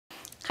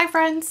Hi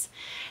friends!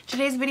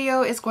 Today's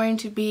video is going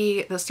to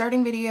be the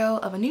starting video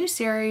of a new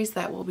series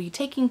that will be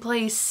taking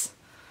place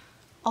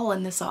all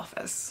in this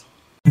office.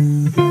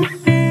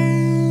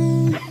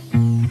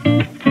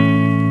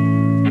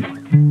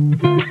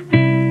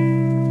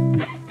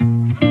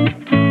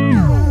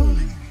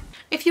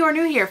 If you are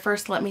new here,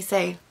 first let me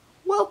say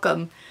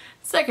welcome.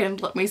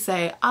 Second, let me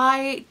say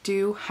I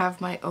do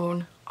have my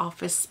own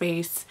office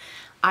space.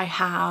 I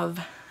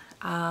have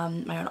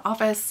my own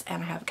office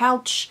and I have a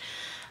couch.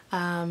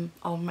 All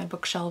of my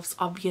bookshelves,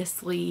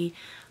 obviously.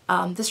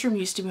 This room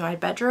used to be my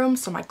bedroom,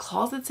 so my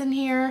closet's in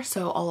here,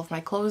 so all of my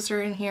clothes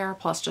are in here,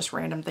 plus just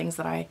random things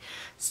that I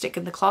stick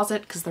in the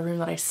closet because the room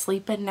that I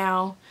sleep in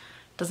now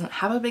doesn't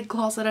have a big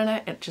closet in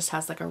it. It just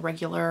has like a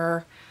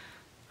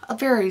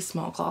very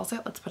small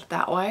closet, let's put it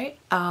that way,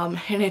 and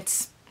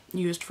it's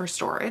used for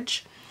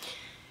storage.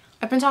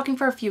 I've been talking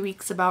for a few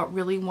weeks about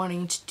really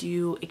wanting to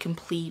do a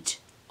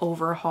complete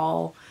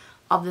overhaul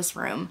of this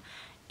room,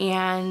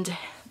 and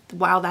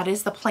while that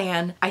is the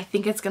plan, I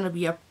think it's going to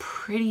be a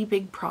pretty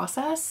big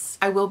process.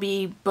 I will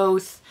be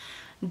both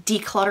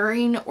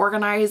decluttering,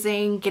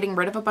 organizing, getting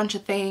rid of a bunch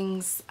of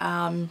things,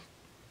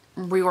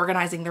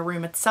 reorganizing the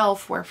room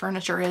itself where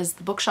furniture is.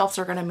 The bookshelves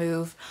are going to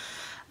move.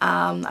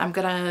 I'm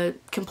going to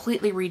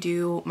completely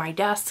redo my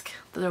desk,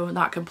 though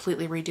not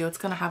completely redo. It's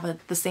going to have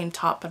the same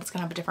top, but it's going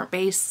to have a different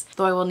base,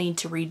 though I will need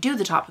to redo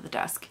the top of the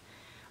desk.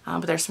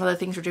 But there's some other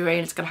things we're doing.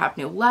 It's going to have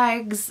new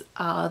legs.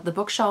 The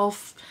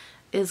bookshelf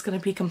is going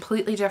to be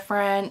completely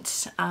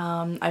different.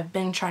 I've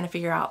been trying to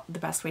figure out the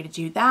best way to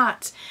do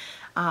that.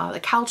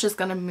 The couch is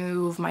going to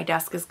move. My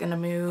desk is going to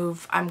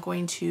move. I'm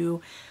going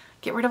to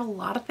get rid of a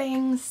lot of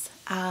things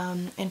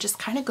and just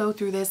kind of go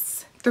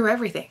through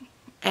everything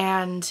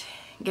and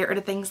get rid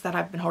of things that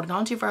I've been holding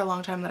on to for a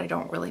long time that I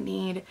don't really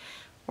need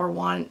or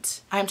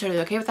want. I'm totally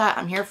okay with that.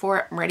 I'm here for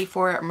it. I'm ready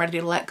for it. I'm ready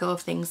to let go of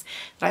things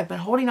that I've been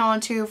holding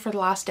on to for the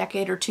last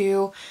decade or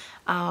two.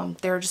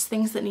 There are just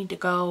things that need to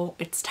go.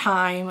 It's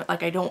time.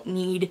 Like, I don't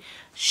need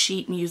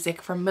sheet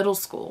music from middle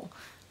school.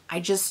 I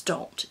just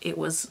don't. It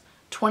was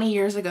 20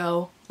 years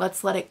ago.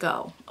 Let's let it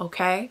go,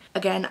 okay?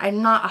 Again,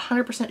 I'm not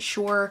 100%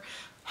 sure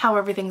how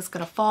everything's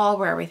gonna fall,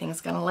 where everything's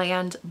gonna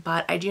land,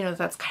 but I do know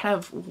that's kind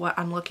of what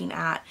I'm looking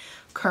at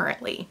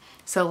currently.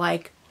 So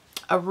like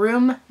a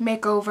room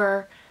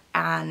makeover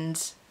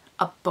and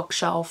a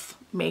bookshelf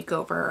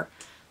makeover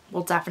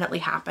will definitely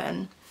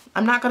happen.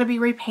 I'm not gonna be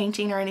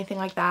repainting or anything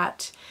like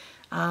that.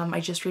 I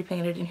just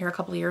repainted in here a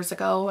couple of years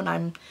ago, and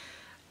I'm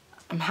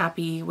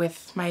happy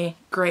with my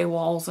gray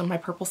walls and my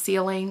purple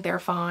ceiling. They're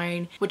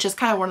fine, which is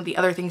kind of one of the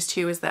other things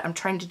too, is that I'm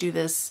trying to do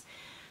this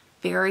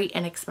very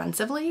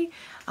inexpensively.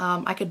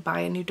 I could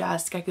buy a new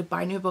desk, I could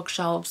buy new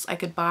bookshelves, I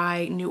could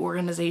buy new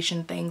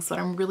organization things, but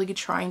I'm really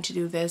trying to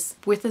do this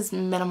with as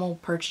minimal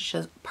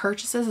purchases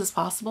as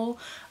possible.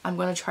 I'm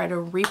going to try to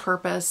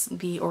repurpose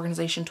the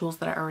organization tools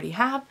that I already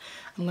have.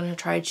 I'm going to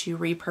try to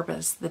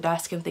repurpose the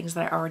desk and things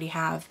that I already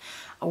have,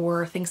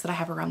 or things that I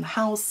have around the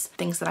house,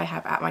 things that I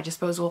have at my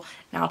disposal.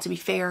 Now, to be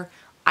fair,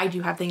 I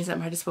do have things at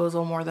my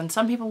disposal more than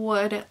some people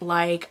would.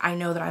 Like, I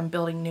know that I'm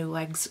building new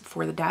legs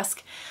for the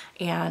desk,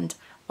 and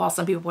while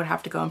some people would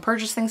have to go and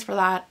purchase things for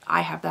that,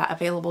 I have that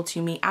available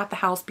to me at the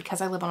house because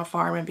I live on a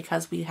farm and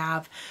because we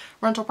have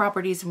rental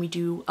properties and we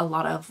do a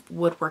lot of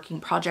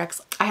woodworking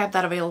projects. I have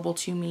that available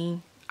to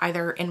me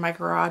either in my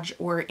garage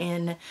or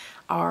in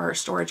our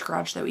storage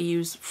garage that we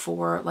use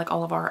for like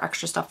all of our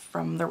extra stuff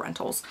from the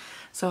rentals.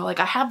 So like,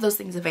 I have those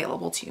things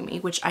available to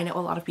me, which I know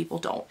a lot of people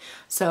don't.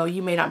 So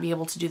you may not be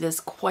able to do this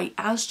quite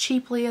as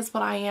cheaply as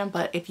what I am,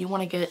 but if you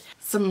want to get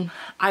some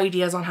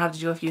ideas on how to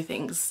do a few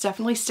things,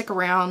 definitely stick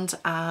around.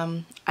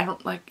 I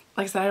don't like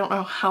I said, I don't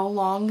know how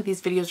long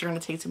these videos are going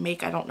to take to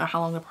make. I don't know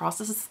how long the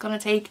process is going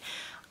to take.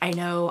 I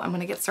know I'm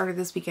going to get started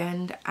this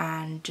weekend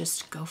and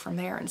just go from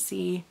there and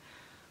see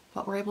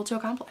what we're able to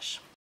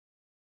accomplish.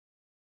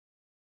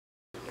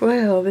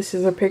 Well, this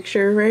is a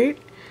picture, right?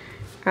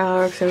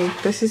 So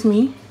this is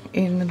me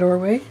in the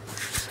doorway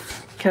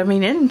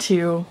coming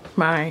into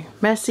my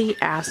messy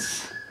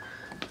ass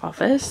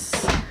office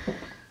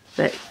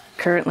that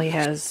currently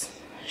has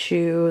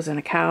shoes and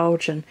a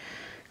couch and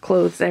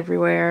clothes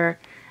everywhere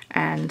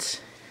and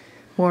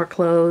more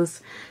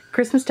clothes.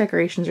 Christmas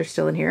decorations are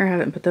still in here. I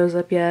haven't put those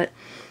up yet.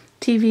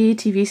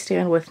 TV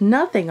stand with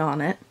nothing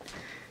on it.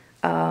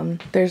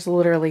 There's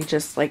literally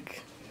just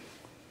like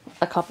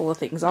a couple of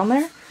things on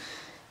there.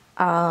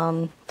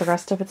 The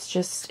rest of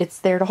it's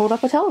there to hold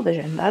up a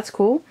television. That's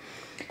cool.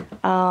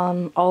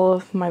 All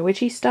of my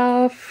witchy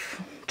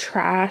stuff,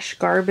 trash,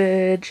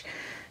 garbage,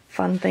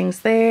 fun things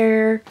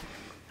there.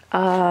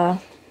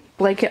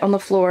 Blanket on the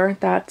floor.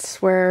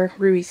 That's where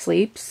Ruby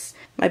sleeps.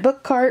 My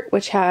book cart,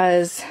 which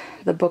has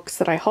the books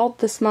that I hauled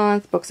this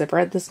month, books I've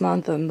read this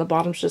month, and the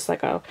bottom's just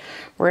like a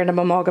random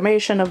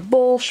amalgamation of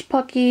bullsh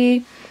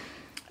pucky.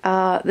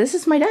 This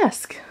is my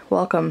desk.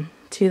 Welcome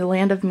to the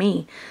land of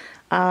me.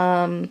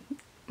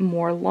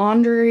 More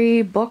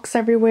laundry, books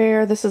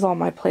everywhere. This is all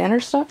my planner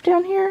stuff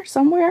down here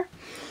somewhere.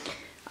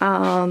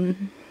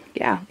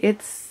 Yeah,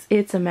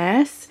 it's a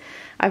mess.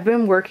 I've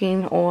been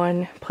working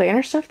on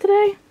planner stuff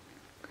today.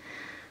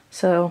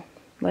 So,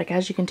 like,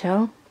 as you can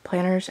tell,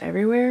 planners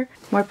everywhere.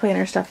 More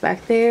planner stuff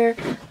back there.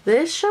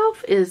 This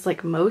shelf is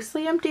like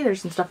mostly empty.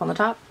 There's some stuff on the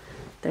top.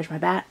 There's my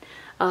bat.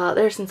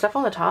 There's some stuff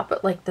on the top,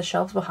 but like the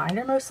shelves behind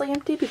are mostly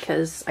empty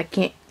because I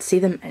can't see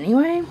them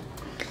anyway.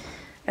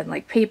 And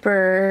like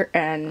paper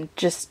and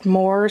just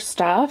more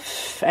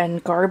stuff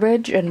and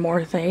garbage and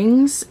more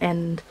things.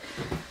 And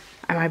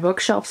my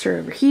bookshelves are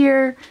over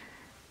here,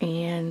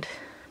 and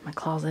my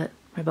closet,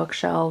 my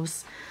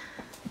bookshelves.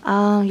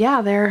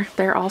 Yeah,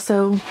 they're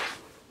also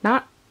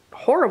not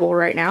horrible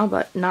right now,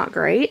 but not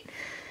great.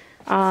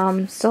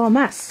 Still a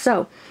mess.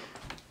 So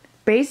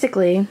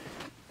basically,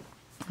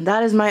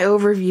 that is my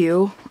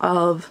overview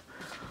of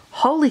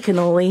holy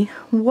cannoli,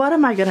 what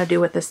am I gonna do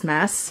with this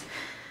mess?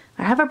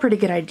 I have a pretty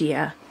good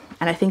idea,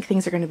 and I think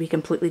things are gonna be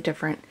completely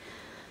different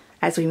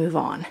as we move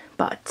on,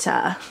 but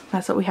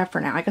that's what we have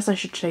for now. I guess I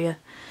should show you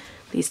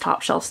these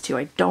top shelves too.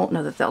 I don't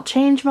know that they'll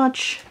change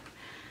much,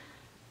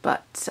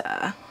 but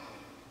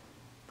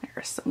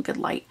there's some good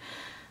light.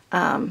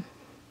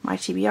 My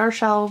TBR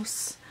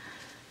shelves,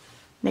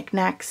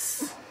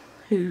 knickknacks,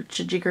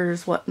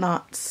 hoochijiggers,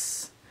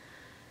 whatnots.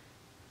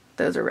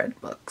 Those are red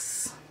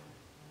books.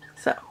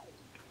 So,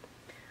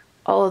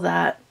 all of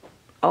that,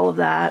 all of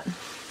that,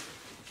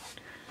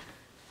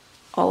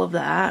 all of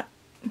that.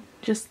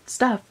 Just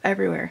stuff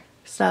everywhere.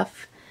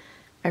 Stuff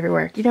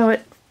everywhere. You know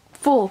what?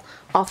 Full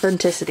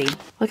authenticity.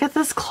 Look at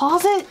this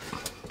closet.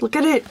 Look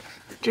at it.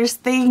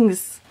 Just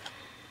things.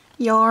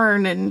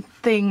 Yarn and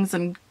things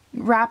and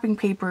wrapping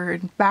paper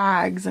and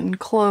bags and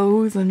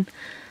clothes and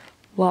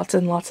lots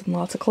and lots and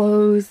lots of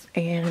clothes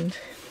and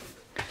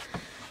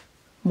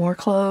more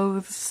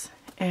clothes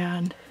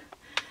and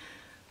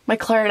my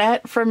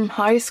clarinet from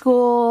high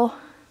school,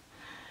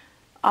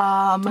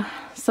 some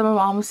of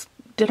Mom's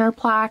dinner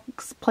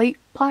plaques, plate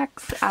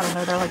plaques, I don't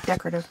know, they're like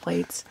decorative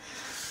plates.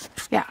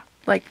 Yeah,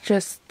 like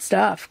just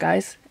stuff,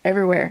 guys,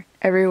 everywhere,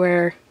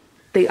 everywhere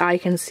the eye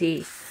can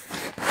see.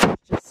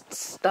 Just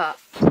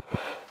stuff.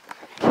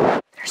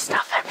 There's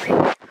stuff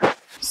everywhere.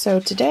 So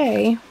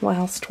today,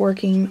 whilst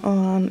working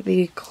on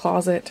the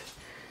closet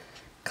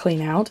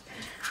clean out,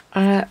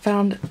 I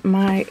found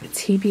my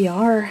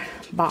TBR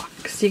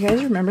box. Do you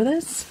guys remember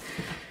this?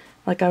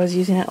 Like, I was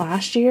using it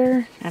last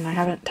year and I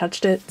haven't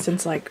touched it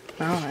since like,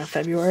 I don't know,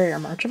 February or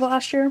March of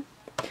last year.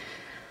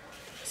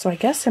 So I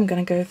guess I'm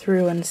gonna go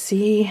through and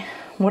see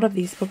what of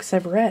these books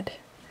I've read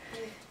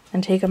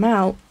and take them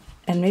out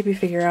and maybe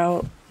figure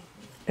out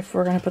if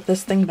we're gonna put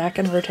this thing back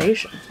in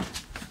rotation.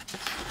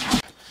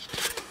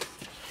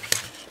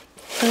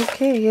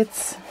 Okay,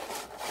 it's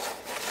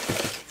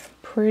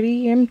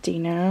pretty empty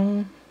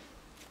now.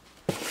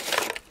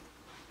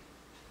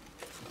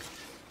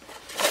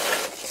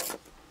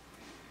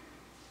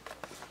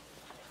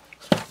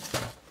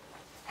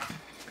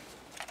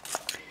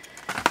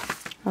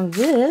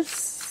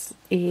 This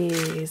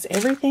is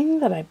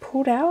everything that I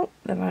pulled out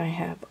that I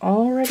have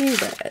already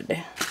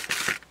read.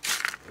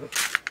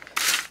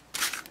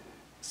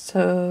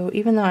 So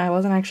even though I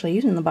wasn't actually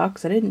using the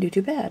box, I didn't do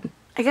too bad.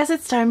 I guess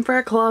it's time for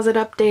a closet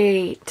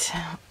update.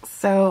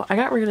 So I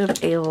got rid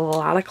of a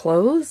lot of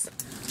clothes.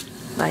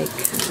 Like,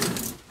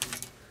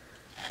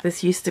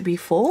 this used to be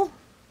full,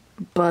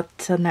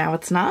 but now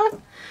it's not.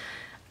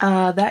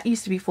 That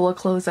used to be full of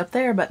clothes up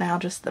there, but now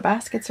just the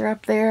baskets are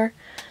up there.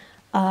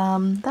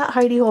 That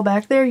hidey hole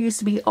back there used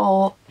to be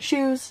all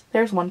shoes.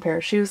 There's one pair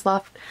of shoes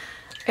left.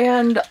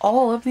 And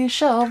all of these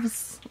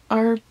shelves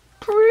are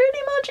pretty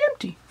much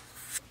empty.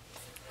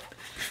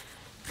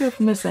 Go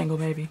from this angle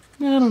maybe.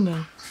 I don't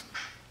know.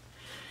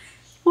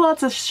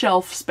 Lots of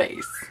shelf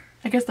space.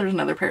 I guess there's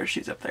another pair of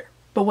shoes up there,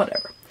 but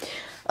whatever.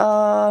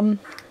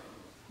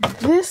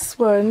 This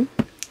one,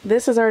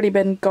 this has already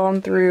been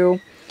gone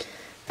through.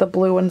 The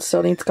blue one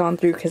still needs gone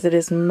through because it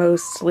is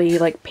mostly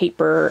like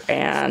paper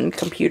and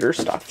computer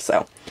stuff,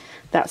 so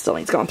that still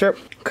needs gone through.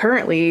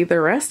 Currently, the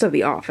rest of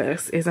the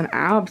office is an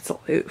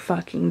absolute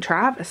fucking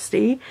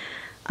travesty.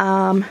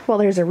 Well,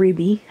 there's a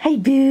Ruby. Hey,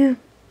 boo!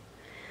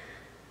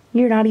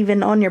 You're not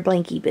even on your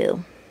blankie,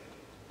 boo.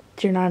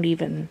 You're not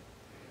even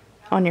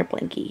on your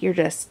blankie. You're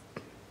just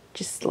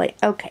like,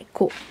 okay,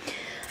 cool.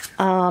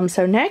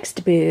 So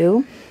next,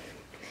 boo.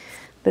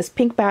 This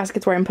pink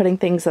basket's where I'm putting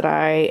things that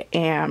I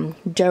am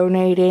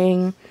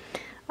donating.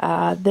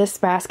 This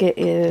basket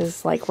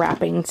is like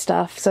wrapping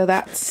stuff, so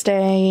that's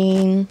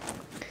staying.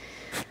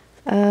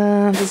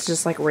 This is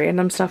just like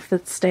random stuff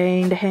that's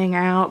staying to hang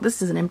out.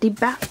 This is an empty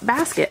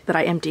basket that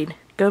I emptied.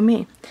 Go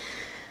me.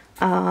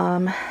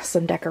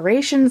 Some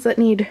decorations that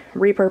need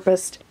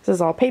repurposed. This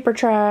is all paper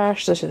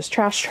trash. This is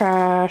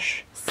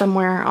trash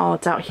somewhere. Oh,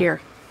 it's out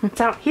here. It's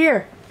out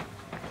here.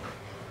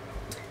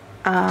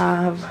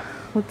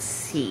 Let's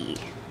see.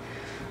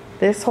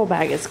 This whole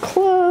bag is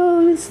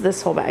clothes.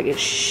 This whole bag is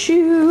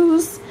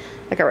shoes.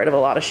 I got rid of a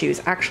lot of shoes,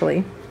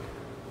 actually.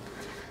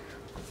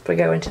 If we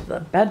go into the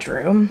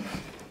bedroom,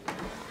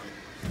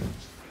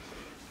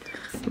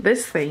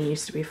 this thing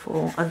used to be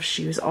full of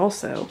shoes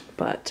also,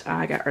 but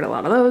I got rid of a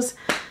lot of those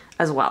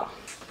as well.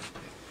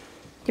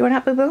 You want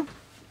help, boo-boo?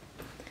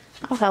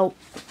 I'll help.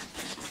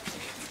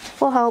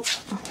 We'll help.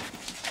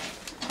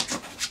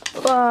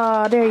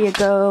 Ah, there you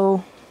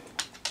go.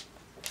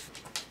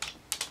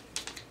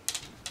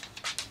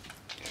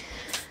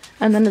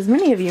 And then, as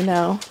many of you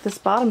know, this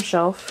bottom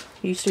shelf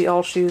used to be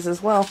all shoes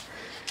as well.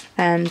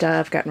 And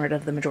I've gotten rid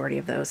of the majority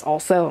of those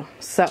also.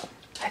 So,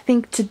 I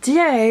think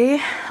today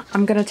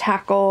I'm going to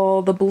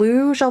tackle the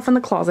blue shelf in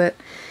the closet.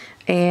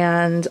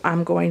 And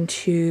I'm going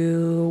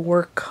to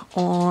work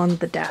on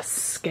the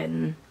desk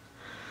and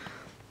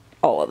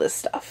all of this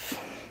stuff.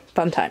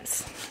 Fun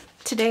times.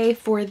 Today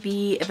for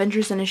the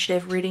Avengers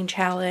Initiative reading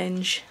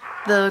challenge,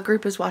 the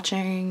group is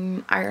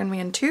watching Iron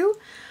Man 2.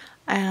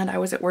 And I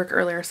was at work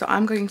earlier, so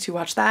I'm going to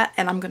watch that,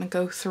 and I'm going to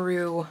go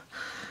through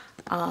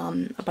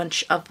a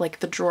bunch of like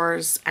the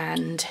drawers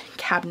and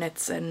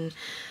cabinets and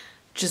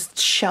just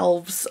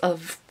shelves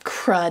of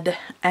crud,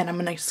 and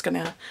I'm just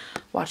gonna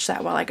watch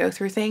that while I go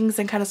through things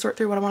and kind of sort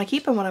through what I want to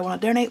keep and what I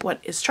want to donate, what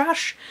is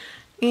trash,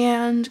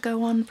 and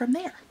go on from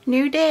there.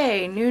 New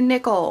day, new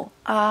nickel.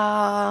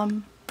 Yeah,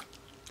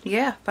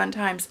 fun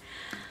times.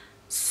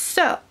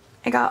 So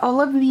I got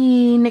all of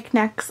the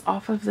knickknacks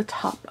off of the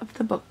top of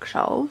the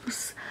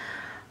bookshelves.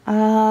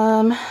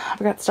 I've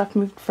got stuff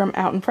moved from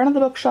out in front of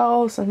the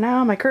bookshelves, so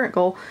now my current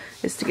goal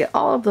is to get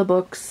all of the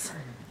books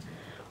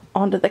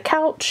onto the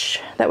couch.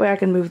 That way I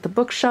can move the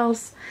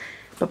bookshelves.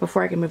 But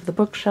before I can move the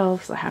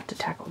bookshelves, I have to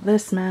tackle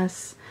this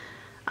mess.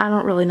 I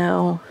don't really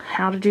know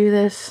how to do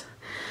this,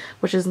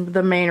 which is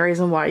the main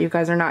reason why you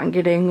guys are not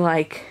getting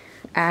like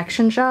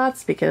action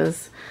shots,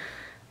 because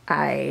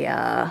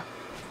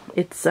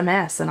it's a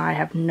mess and I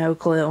have no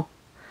clue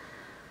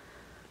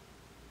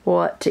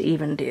what to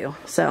even do.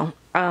 So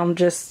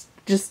just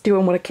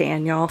doing what I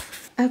can, y'all.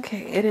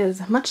 Okay, it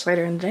is much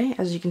later in the day.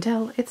 As you can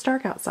tell, it's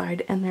dark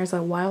outside and there's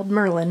a wild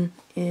Merlin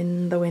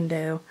in the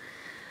window.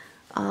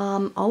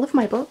 All of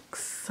my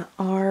books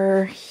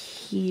are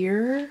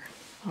here.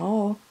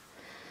 Oh,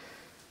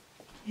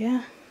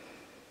 yeah.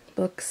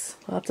 Books,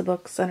 lots of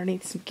books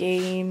underneath some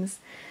games.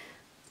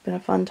 It's been a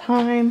fun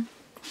time.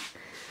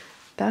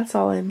 That's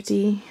all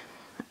empty,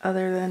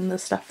 other than the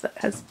stuff that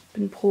has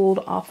been pulled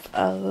off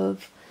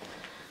of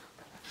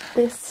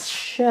this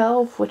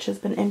shelf, which has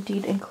been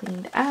emptied and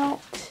cleaned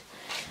out.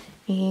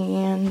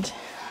 And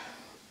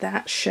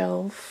that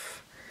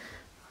shelf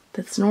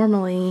that's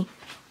normally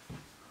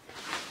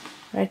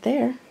right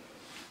there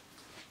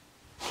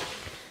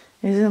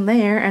is in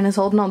there and is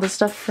holding all the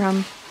stuff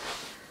from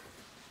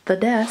the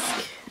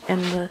desk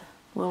and the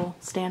little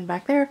stand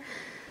back there.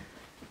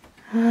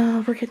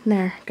 We're getting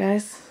there,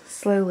 guys.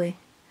 Slowly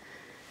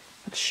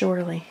but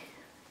surely.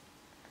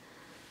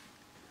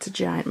 It's a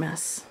giant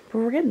mess, but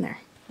we're getting there.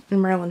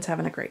 And Merlin's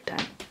having a great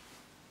time.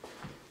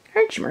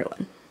 Aren't you,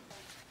 Merlin?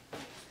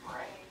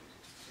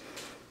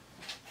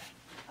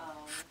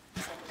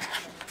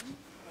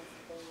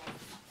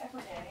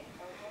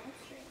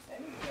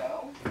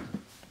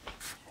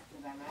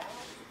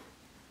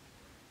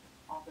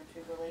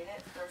 Authortube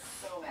related. There's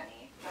so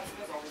many.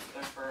 Jessica's always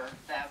good for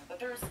them, but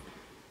there's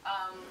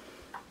I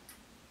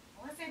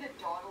want to say the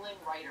Dawdling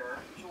Writer,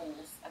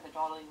 Jules at the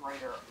Dawdling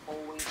Writer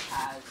always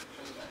has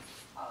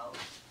playlists of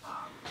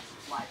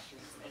live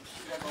streams, and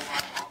she does a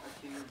lot of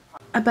Authortube.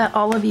 I bet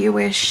all of you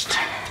wished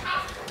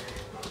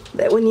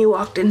that when you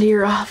walked into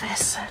your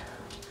office,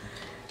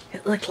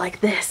 it looked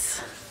like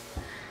this.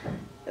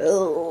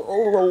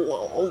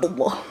 So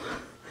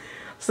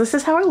this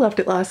is how I left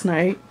it last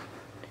night.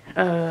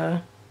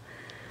 A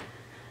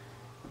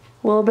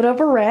little bit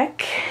of a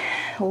wreck.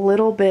 A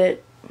little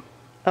bit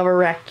of a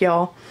wreck,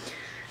 y'all.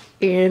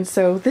 And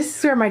so this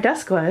is where my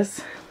desk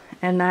was.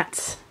 And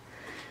that's,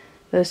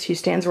 those two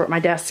stands were what my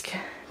desk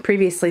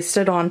previously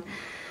stood on.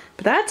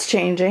 But that's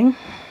changing.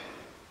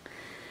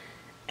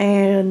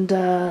 And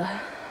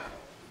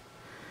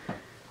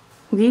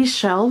these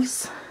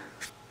shelves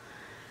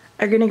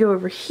are gonna go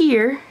over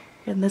here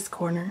in this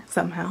corner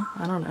somehow.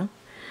 I don't know.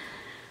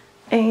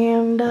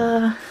 And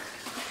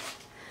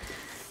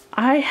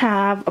I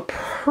have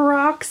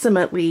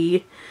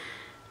approximately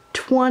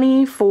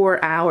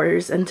 24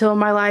 hours until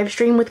my live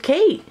stream with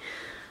Kate.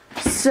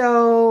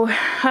 So,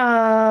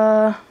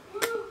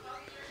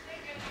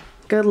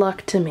 good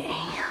luck to me.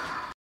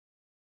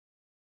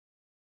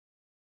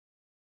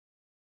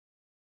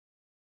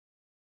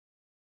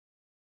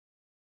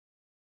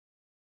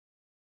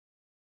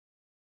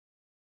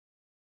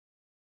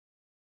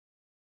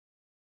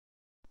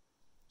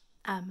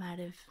 I might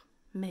have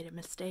made a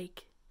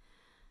mistake.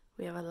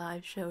 We have a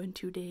live show in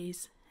 2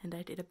 days, and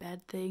I did a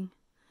bad thing.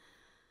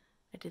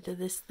 I did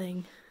this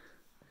thing.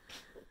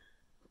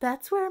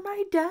 That's where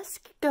my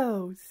desk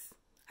goes.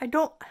 I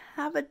don't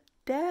have a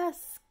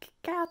desk,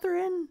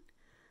 Catherine.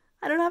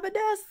 I don't have a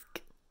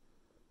desk.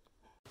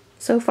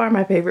 So far,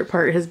 my favorite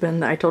part has been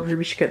that I told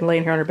her she couldn't lay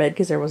in here on her bed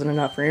because there wasn't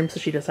enough room, so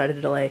she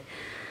decided to lay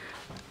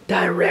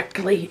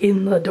directly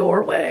in the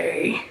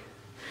doorway.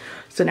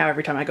 So now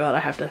every time I go out, I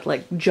have to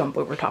like jump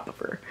over top of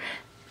her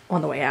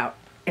on the way out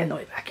and the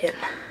way back in.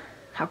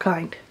 How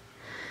kind.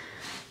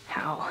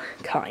 How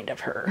kind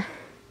of her.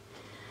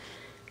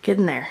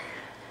 Getting there.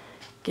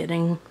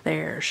 Getting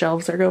there.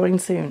 Shelves are going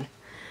soon.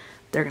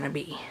 They're gonna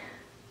be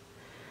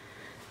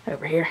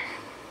over here.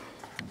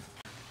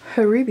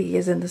 Ruby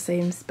is in the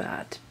same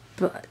spot,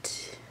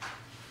 but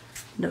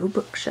no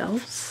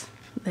bookshelves.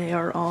 They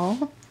are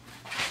all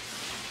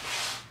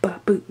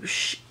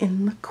baboosh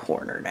in the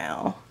corner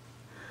now.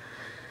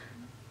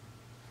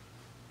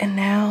 And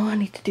now I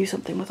need to do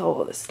something with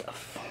all of this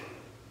stuff.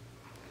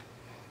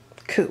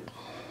 Cool.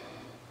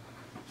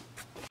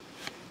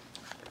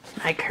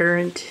 My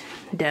current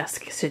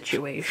desk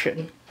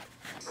situation.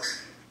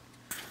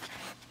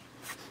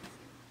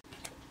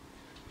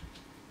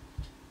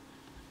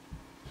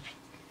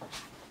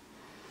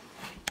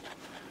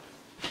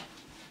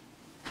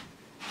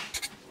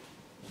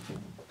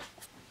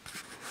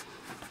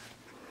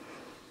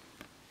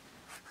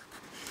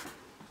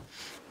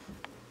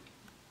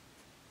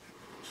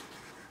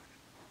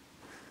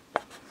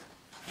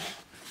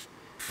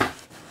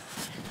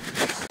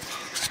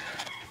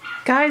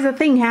 Guys, a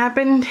thing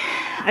happened.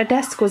 A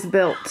desk was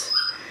built.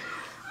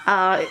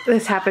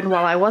 This happened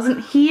while I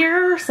wasn't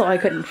here, so I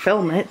couldn't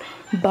film it.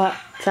 But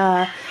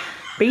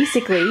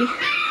basically,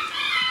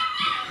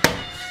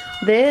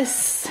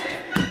 this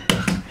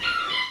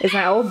is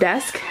my old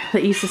desk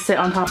that used to sit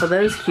on top of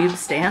those cube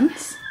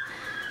stands.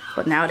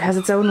 But now it has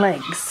its own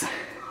legs.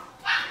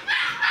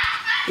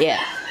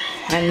 Yeah.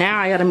 And now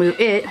I gotta move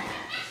it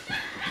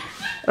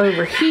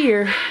over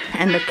here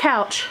and the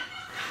couch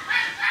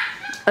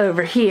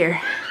over here.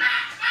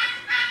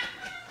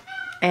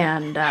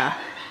 And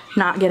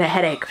not get a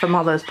headache from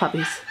all those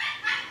puppies.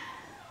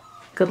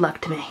 Good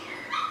luck to me.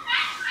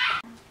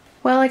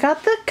 Well, I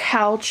got the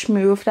couch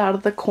moved out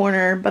of the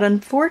corner, but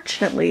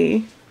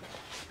unfortunately,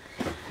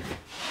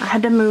 I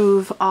had to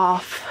move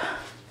off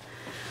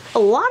a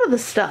lot of the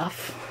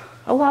stuff,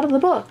 a lot of the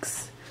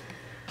books,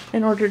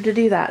 in order to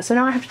do that. So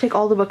now I have to take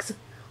all the books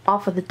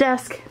off of the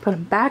desk, put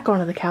them back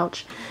onto the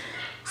couch,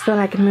 so then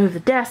I can move the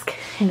desk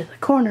into the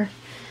corner,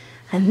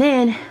 and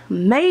then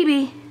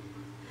maybe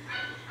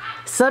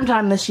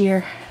sometime this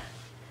year,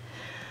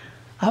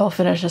 I will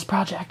finish this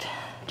project.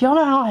 Do y'all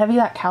know how heavy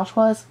that couch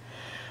was?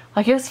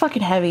 Like, it was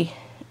fucking heavy,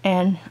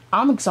 and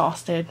I'm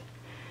exhausted.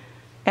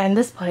 And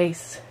this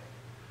place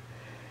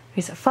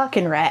is a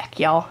fucking wreck,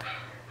 y'all.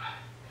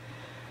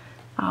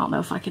 I don't know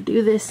if I could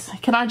do this.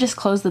 Can I just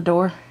close the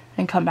door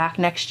and come back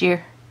next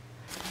year?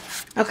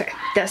 Okay,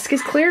 desk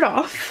is cleared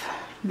off,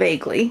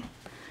 vaguely.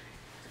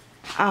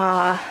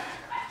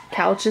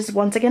 Couch is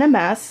once again a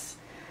mess.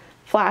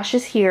 Flash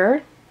is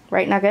here.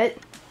 Right nugget.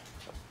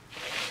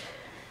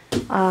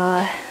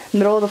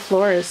 Middle of the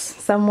floor is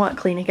somewhat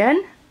clean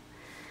again.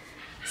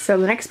 So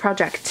the next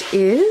project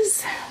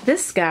is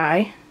this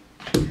guy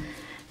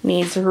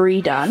needs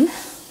redone,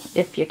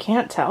 if you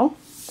can't tell,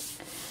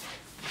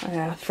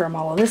 from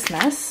all of this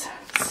mess.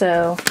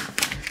 So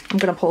I'm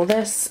gonna pull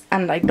this,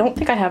 and I don't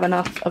think I have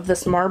enough of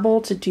this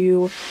marble to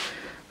do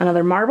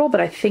another marble,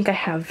 but I think I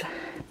have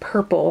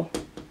purple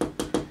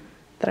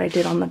that I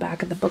did on the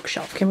back of the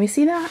bookshelf. Can we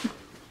see that?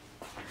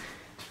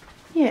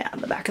 Yeah,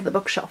 on the back of the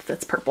bookshelf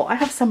that's purple. I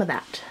have some of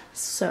that.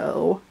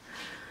 So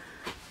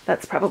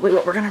that's probably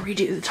what we're gonna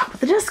redo the top of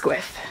the desk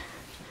with.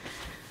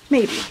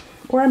 Maybe.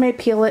 Or I may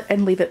peel it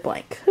and leave it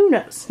blank. Who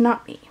knows?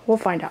 Not me. We'll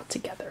find out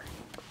together.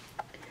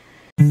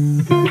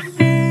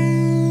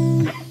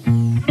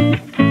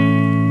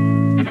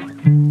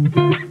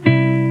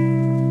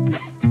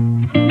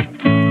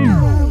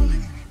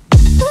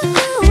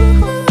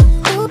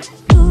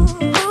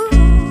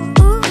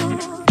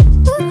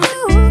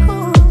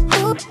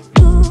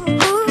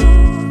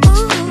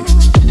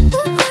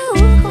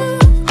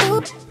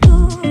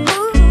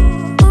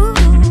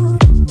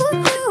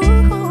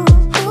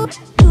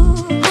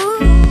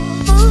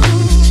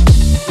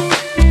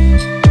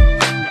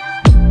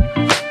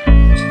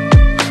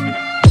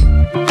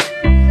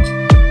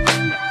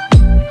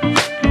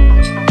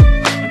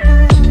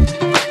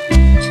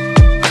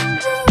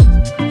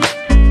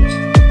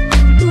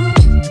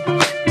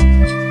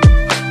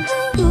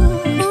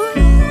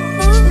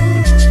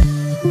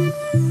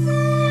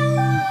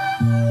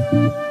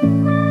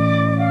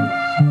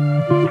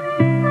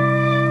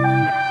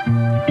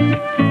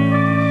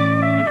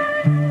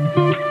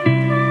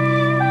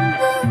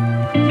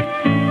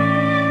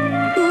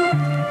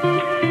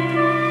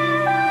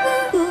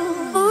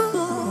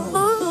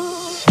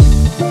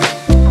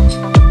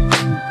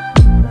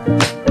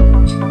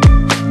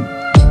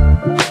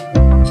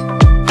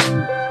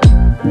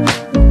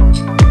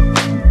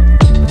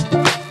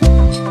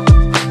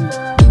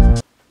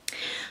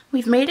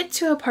 We've made it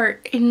to a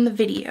part in the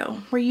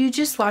video where you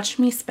just watched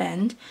me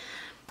spend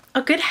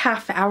a good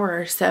half hour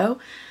or so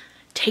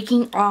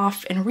taking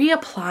off and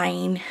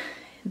reapplying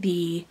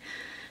the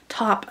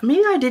top.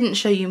 Maybe I didn't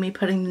show you me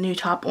putting the new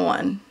top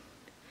on.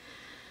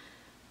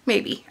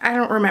 Maybe. I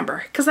don't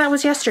remember because that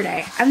was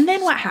yesterday. And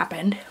then what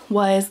happened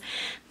was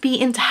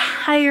the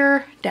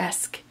entire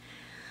desk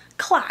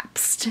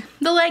collapsed.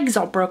 The legs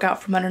all broke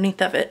out from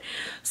underneath of it.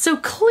 So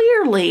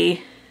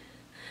clearly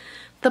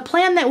the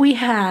plan that we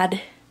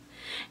had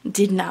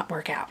did not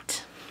work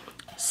out.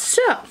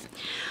 So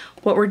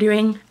what we're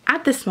doing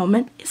at this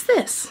moment is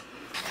this.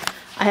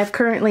 I have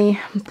currently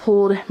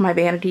pulled my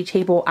vanity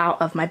table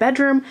out of my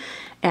bedroom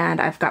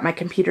and I've got my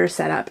computer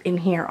set up in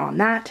here on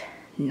that.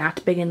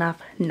 Not big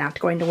enough, not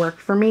going to work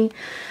for me,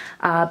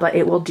 but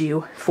it will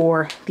do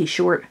for the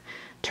short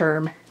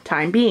term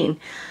time being.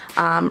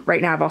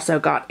 Right now I've also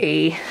got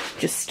a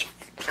just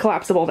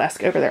collapsible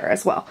desk over there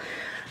as well.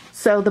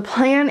 So the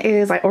plan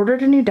is I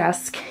ordered a new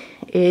desk.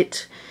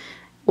 It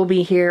will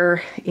be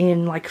here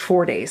in like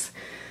 4 days.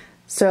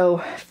 So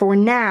for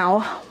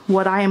now,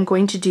 what I am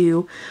going to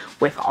do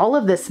with all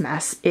of this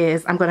mess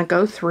is I'm going to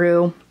go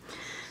through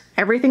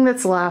everything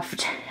that's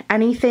left.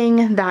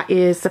 Anything that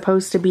is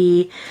supposed to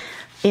be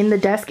in the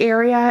desk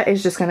area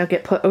is just going to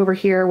get put over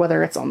here,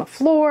 whether it's on the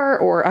floor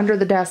or under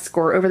the desk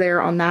or over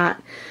there on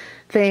that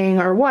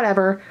thing or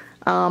whatever.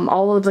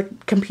 All of the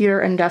computer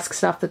and desk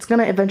stuff that's going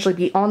to eventually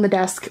be on the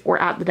desk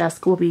or at the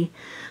desk will be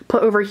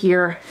put over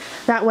here.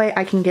 That way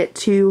I can get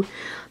to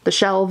the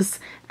shelves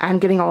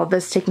and getting all of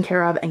this taken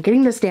care of and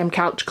getting this damn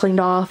couch cleaned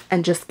off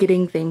and just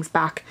getting things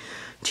back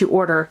to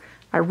order.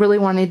 I really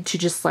wanted to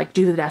just like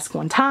do the desk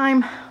one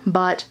time,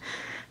 but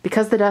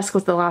because the desk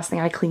was the last thing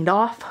I cleaned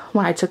off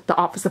when I took the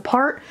office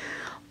apart,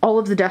 all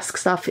of the desk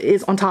stuff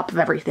is on top of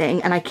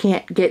everything and I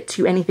can't get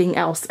to anything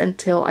else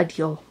until I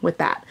deal with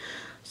that.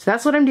 So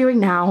that's what I'm doing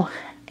now,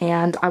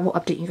 and I will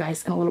update you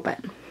guys in a little bit.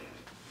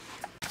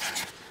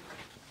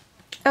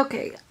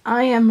 Okay,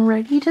 I am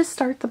ready to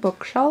start the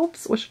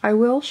bookshelves, which I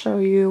will show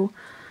you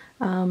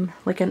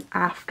like an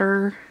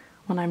after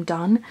when I'm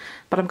done,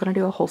 but I'm going to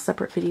do a whole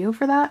separate video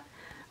for that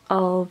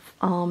of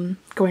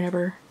going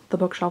over the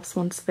bookshelves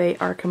once they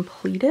are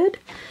completed.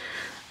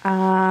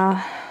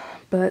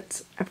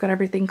 But I've got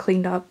everything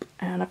cleaned up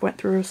and I've went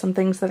through some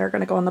things that are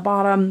going to go on the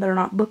bottom that are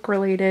not book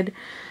related,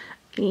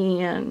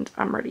 and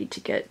I'm ready to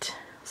get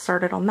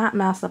started on that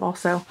mess. I've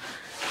also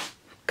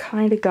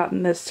kind of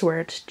gotten this to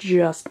where it's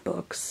just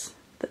books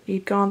that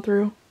you'd gone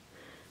through.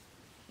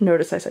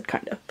 Notice I said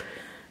kind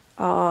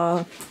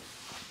of.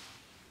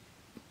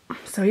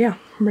 So yeah,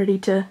 I'm ready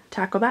to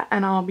tackle that,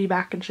 and I'll be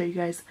back and show you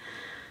guys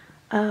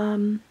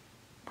what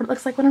it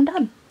looks like when I'm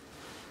done.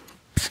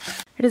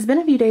 It has been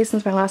a few days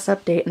since my last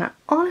update, and I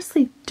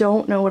honestly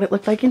don't know what it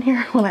looked like in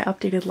here when I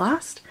updated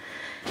last.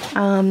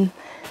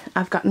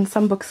 I've gotten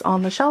some books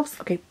on the shelves.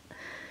 Okay,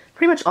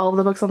 pretty much all of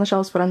the books on the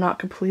shelves, but I'm not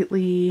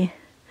completely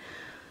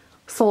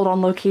sold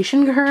on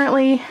location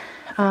currently.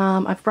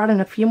 I've brought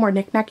in a few more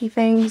knick-knacky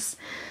things,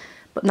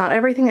 but not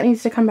everything that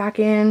needs to come back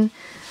in.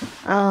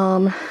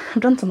 I've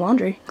done some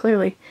laundry,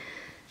 clearly,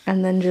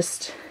 and then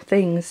just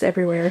things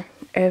everywhere.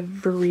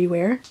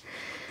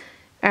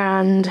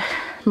 And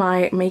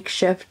my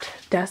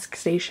makeshift desk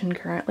station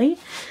currently,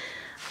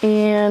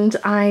 and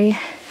I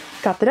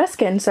got the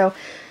desk in, so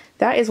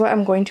that is what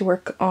I'm going to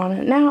work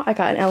on now. I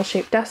got an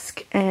L-shaped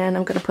desk and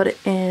I'm gonna put it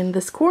in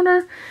this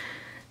corner,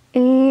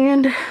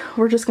 and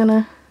we're just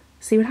gonna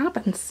see what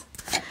happens.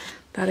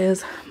 That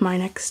is my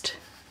next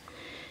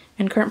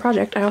and current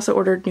project. I also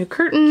ordered new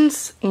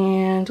curtains,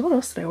 and what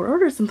else did I order? I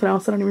ordered something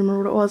else, I don't even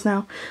remember what it was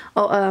now.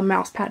 Oh, a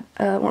mouse pad,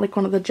 like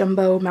one of the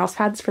jumbo mouse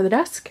pads for the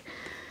desk.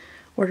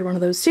 Ordered one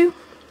of those too.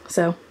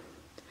 So,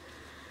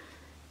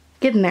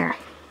 getting there.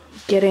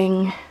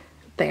 Getting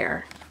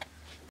there.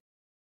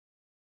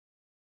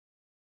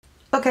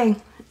 Okay,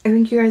 I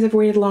think you guys have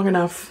waited long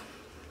enough.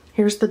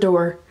 Here's the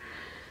door.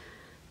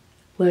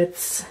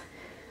 Let's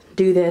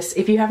do this.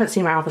 If you haven't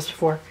seen my office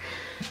before,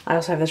 I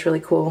also have this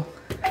really cool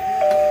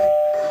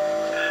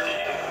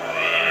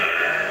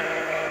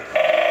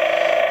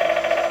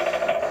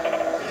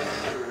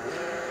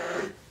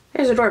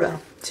There's a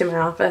doorbell to my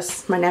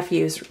office. My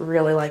nephews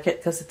really like it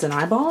because it's an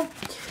eyeball.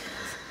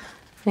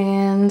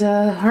 And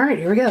alright,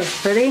 here we go.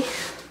 Ready?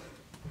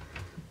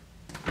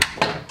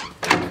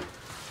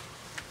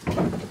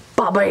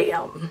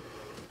 Ba-bam!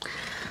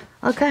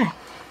 Okay,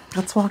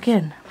 let's walk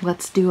in.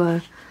 Let's do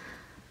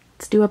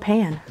a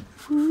pan.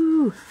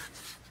 Woo!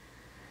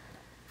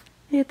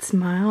 It's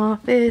my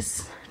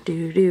office.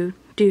 Do do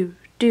do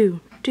do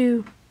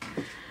do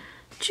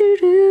do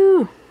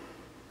do.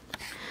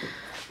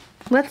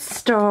 Let's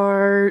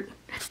start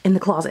in the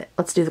closet.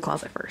 Let's do the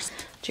closet first.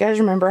 Do you guys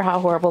remember how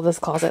horrible this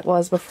closet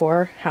was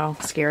before? How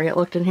scary it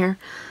looked in here?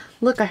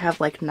 Look, I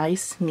have like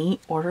nice,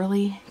 neat,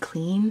 orderly,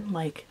 clean,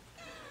 like,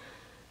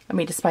 I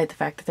mean, despite the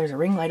fact that there's a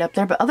ring light up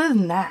there, but other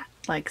than that,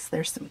 like,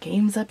 there's some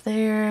games up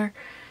there,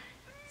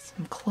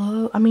 some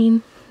clothes. I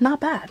mean, not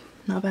bad.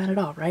 Not bad at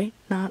all, right?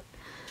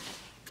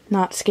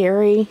 Not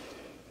scary.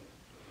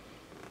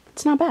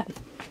 It's not bad.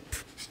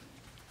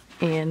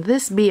 And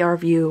this be our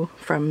view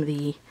from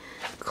the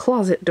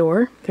closet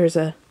door. There's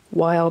a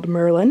wild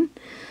Merlin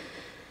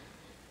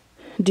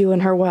doing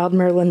her wild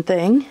Merlin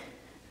thing,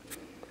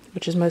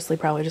 which is mostly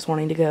probably just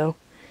wanting to go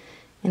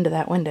into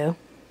that window.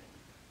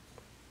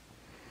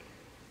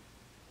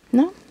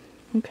 No?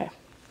 Okay.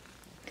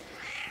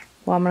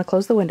 Well, I'm going to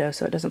close the window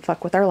so it doesn't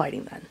fuck with our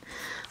lighting then.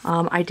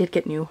 I did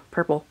get new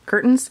purple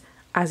curtains.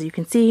 As you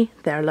can see,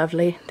 they're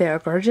lovely. They're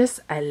gorgeous.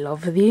 I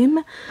love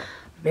them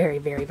very,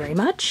 very, very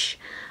much.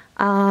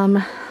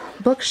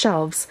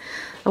 Bookshelves.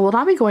 I will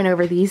not be going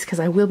over these because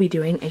I will be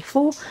doing a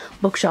full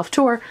bookshelf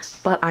tour,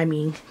 but I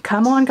mean,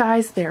 come on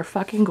guys, they're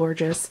fucking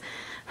gorgeous.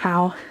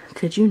 How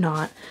could you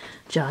not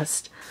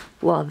just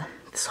love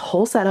this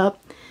whole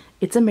setup.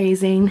 It's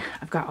amazing.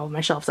 I've got all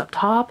my shelves up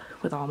top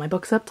with all my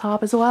books up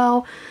top as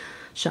well.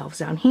 Shelves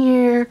down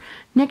here,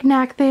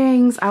 knick-knack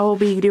things. I will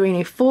be doing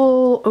a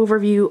full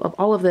overview of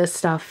all of this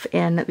stuff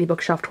in the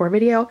bookshelf tour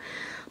video,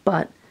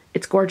 but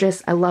it's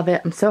gorgeous. I love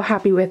it. I'm so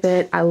happy with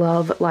it. I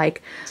love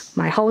like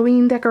my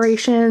Halloween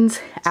decorations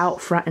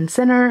out front and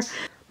center.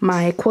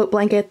 My quote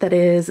blanket that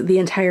is the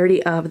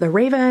entirety of The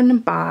Raven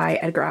by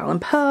Edgar Allan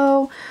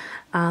Poe.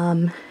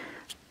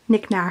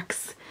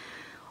 Knickknacks,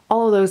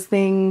 all of those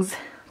things,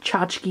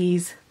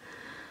 tchotchkes,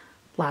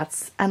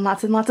 lots and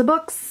lots and lots of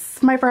books,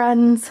 my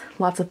friends,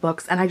 lots of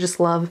books. And I just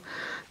love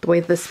the way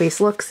this space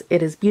looks.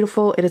 It is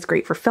beautiful. It is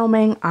great for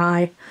filming.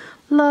 I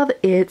love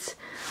it.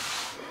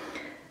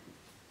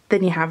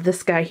 Then you have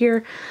this guy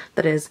here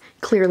that is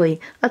clearly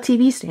a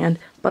TV stand,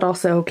 but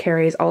also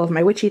carries all of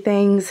my witchy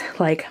things,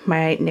 like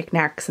my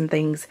knickknacks and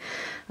things,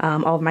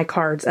 all of my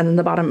cards. And then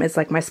the bottom is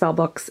like my spell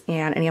books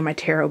and any of my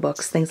tarot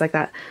books, things like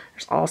that.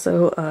 There's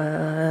also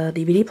a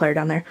DVD player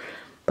down there,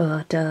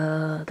 but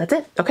that's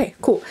it. Okay,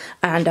 cool.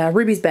 And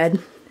Ruby's bed,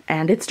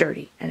 and it's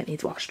dirty and it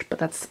needs washed, but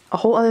that's a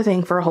whole other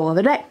thing for a whole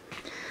other day.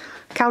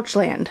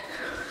 Couchland.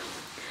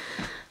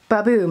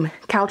 Baboom,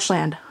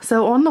 Couchland.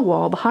 So on the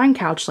wall behind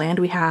Couchland,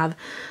 we have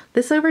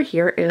this over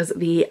here is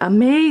the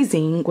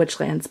amazing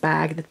Witchlands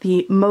bag that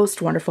the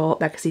most wonderful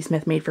Becca C.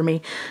 Smith made for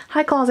me.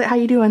 Hi Closet, how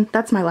you doing?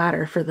 That's my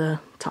ladder for the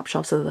top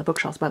shelves of the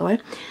bookshelves, by the way.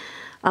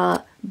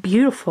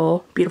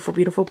 Beautiful, beautiful,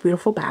 beautiful,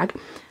 beautiful bag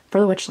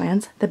for the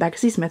Witchlands that Becca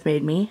C. Smith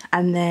made me.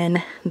 And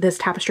then this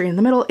tapestry in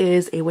the middle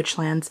is a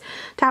Witchlands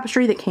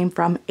tapestry that came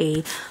from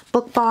a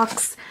book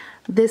box.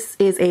 This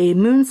is a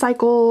moon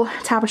cycle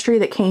tapestry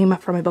that came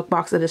from a book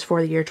box that is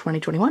for the year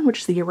 2021,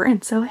 which is the year we're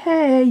in. So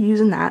hey,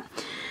 using that.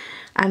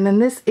 And then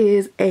this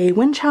is a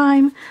wind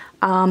chime.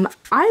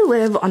 I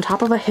live on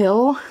top of a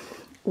hill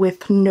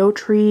with no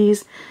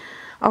trees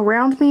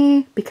around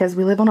me because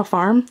we live on a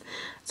farm.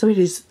 So it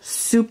is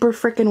super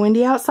freaking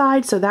windy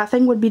outside. So that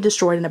thing would be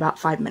destroyed in about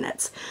 5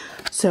 minutes.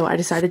 So I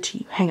decided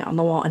to hang it on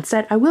the wall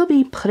instead. I will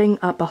be putting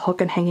up a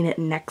hook and hanging it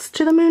next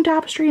to the moon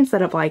tapestry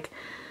instead of like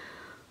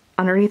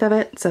underneath of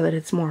it so that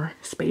it's more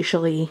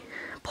spatially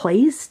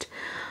placed.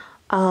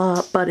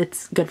 But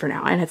it's good for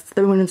now. And it's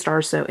the moon and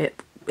stars, so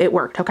it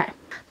worked. Okay.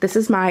 This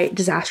is my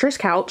disastrous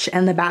couch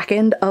and the back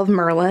end of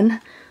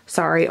Merlin.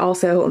 Sorry,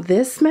 also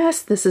this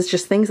mess, this is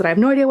just things that I have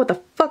no idea what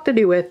the fuck to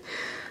do with.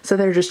 So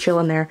they're just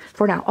chilling there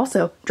for now.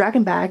 Also,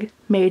 Dragon Bag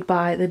made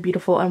by the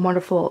beautiful and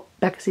wonderful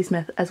Becca C.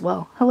 Smith as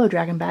well. Hello,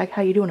 Dragon Bag.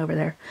 How you doing over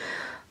there?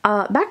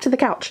 Back to the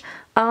couch.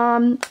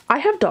 I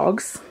have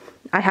dogs.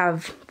 I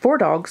have 4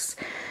 dogs.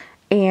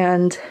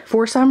 And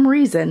for some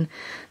reason,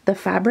 the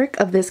fabric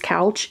of this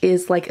couch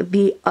is like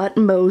the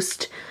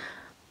utmost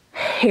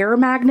hair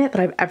magnet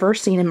that I've ever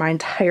seen in my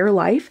entire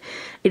life.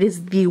 It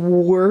is the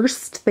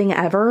worst thing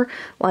ever.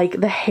 Like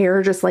the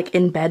hair just like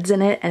embeds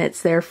in it and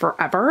it's there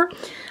forever.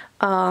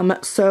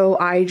 So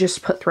I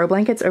just put throw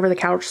blankets over the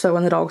couch so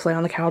when the dogs lay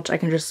on the couch I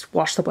can just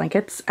wash the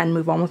blankets and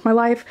move on with my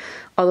life.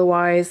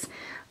 Otherwise,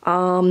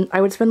 I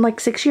would spend like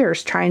 6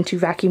 years trying to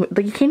vacuum.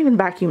 Like you can't even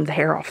vacuum the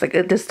hair off. Like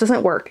it just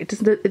doesn't work.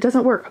 It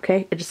doesn't work,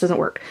 okay? It just doesn't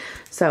work.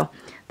 So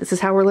this is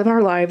how we're living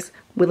our lives.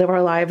 We live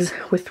our lives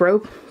with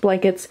throw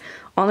blankets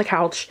on the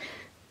couch.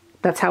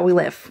 That's how we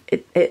live.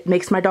 It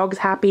makes my dogs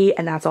happy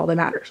and that's all that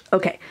matters.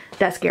 Okay,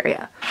 desk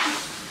area.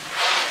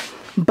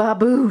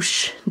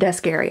 Baboosh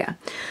desk area.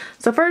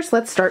 So first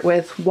let's start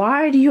with,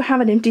 why do you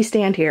have an empty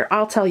stand here?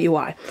 I'll tell you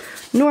why.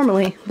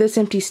 Normally this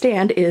empty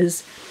stand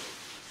is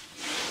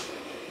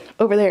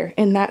over there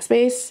in that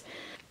space.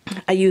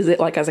 I use it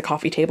like as a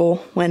coffee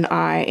table when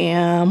I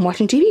am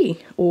watching TV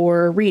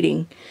or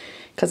reading,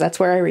 because that's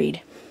where I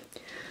read.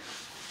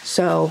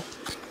 So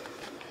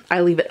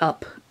I leave it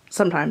up.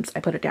 Sometimes I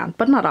put it down,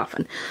 but not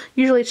often.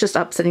 Usually it's just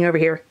up, sitting over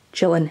here,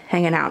 chilling,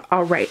 hanging out.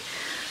 All right.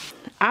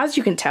 As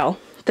you can tell,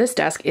 this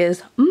desk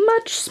is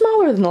much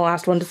smaller than the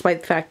last one,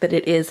 despite the fact that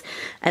it is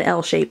an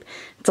L shape.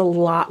 It's a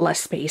lot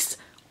less space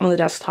on the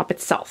desktop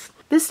itself.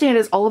 This stand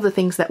is all of the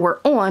things that were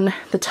on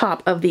the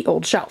top of the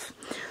old shelf.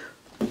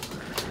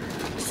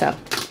 So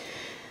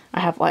I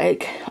have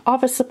like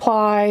office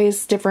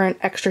supplies, different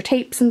extra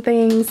tapes and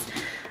things,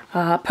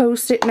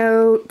 post-it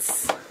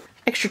notes,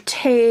 extra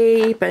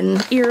tape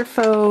and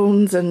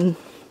earphones, and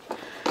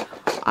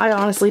I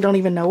honestly don't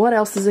even know what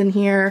else is in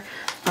here.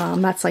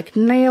 That's like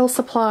nail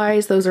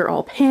supplies. Those are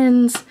all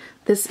pins.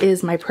 This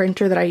is my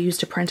printer that I use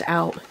to print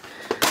out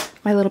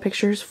my little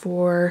pictures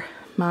for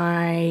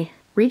my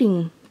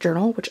reading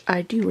journal, which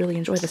I do really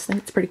enjoy this thing.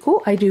 It's pretty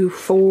cool. I do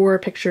 4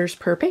 pictures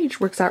per page.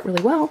 Works out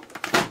really well.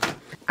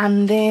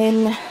 And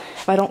then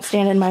if I don't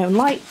stand in my own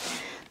light,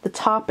 the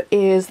top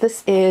is,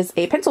 this is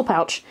a pencil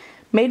pouch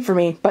made for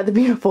me by the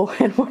beautiful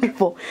and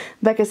wonderful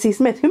Becca C.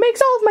 Smith, who makes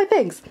all of my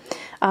things.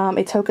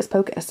 It's Hocus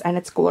Pocus and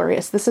it's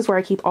glorious. This is where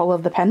I keep all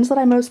of the pens that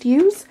I most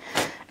use,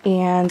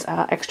 and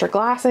extra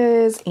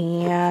glasses,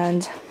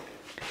 and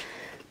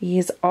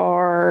these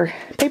are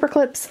paper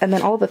clips, and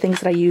then all the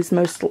things that I use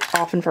most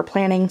often for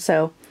planning.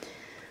 So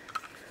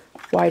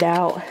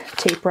whiteout,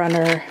 tape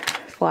runner,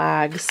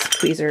 flags,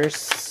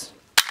 tweezers,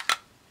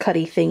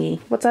 cutty thingy.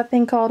 What's that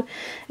thing called?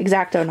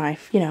 X-Acto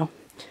knife, you know.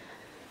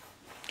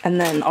 And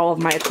then all of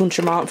my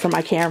accoutrement for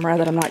my camera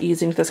that I'm not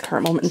using at this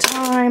current moment in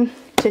time.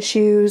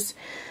 Tissues,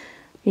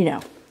 you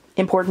know,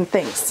 important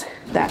things.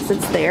 That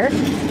sits there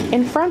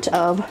in front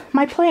of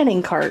my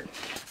planning cart.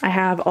 I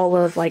have all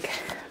of like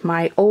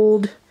my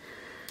old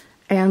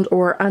and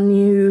or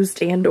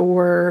unused and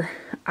or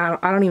I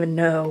don't even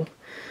know.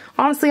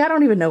 Honestly, I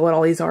don't even know what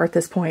all these are at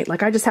this point.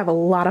 Like, I just have a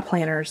lot of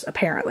planners,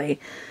 apparently.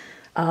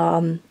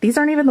 These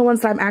aren't even the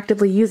ones that I'm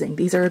actively using.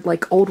 These are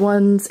like old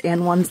ones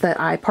and ones that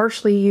I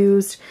partially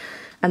used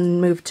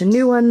and moved to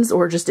new ones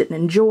or just didn't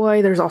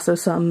enjoy. There's also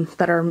some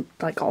that are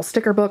like all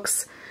sticker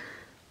books,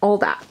 all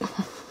that.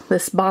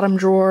 This bottom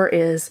drawer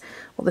is,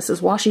 well, this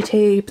is washi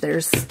tape.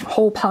 There's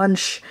hole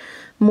punch,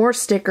 more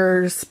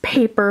stickers,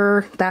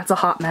 paper. That's a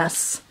hot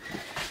mess.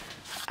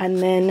 And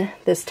then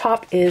this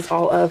top is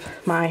all of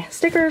my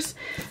stickers.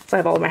 So I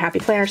have all of my Happy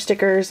Planner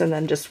stickers and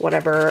then just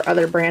whatever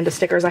other brand of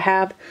stickers I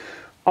have.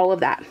 All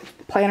of that.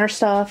 Planner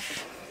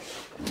stuff.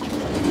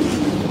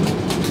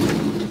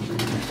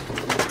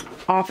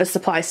 Office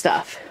supply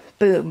stuff.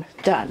 Boom.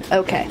 Done.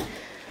 Okay.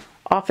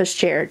 Office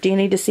chair. Do you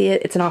need to see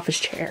it? It's an office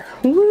chair.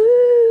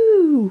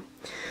 Woo!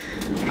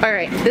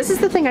 Alright, this is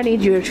the thing I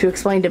need you to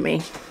explain to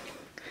me.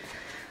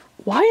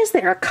 Why is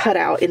there a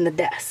cutout in the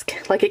desk?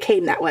 Like, it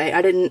came that way.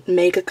 I didn't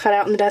make a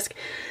cutout in the desk.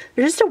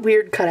 There's just a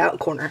weird cutout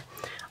corner.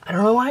 I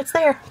don't know why it's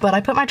there, but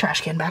I put my trash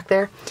can back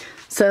there.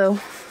 So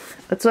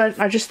that's why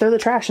I just throw the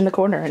trash in the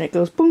corner and it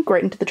goes boom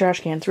right into the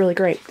trash can. It's really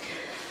great.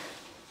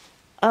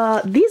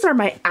 These are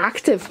my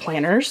active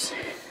planners.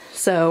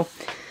 So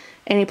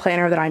any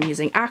planner that I'm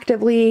using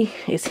actively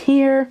is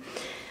here.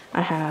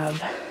 I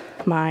have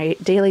my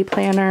daily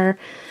planner,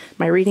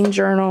 my reading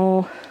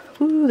journal.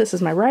 Ooh, this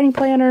is my writing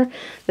planner.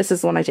 This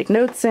is the one I take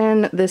notes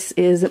in. This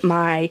is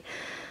my,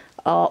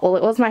 well,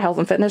 it was my health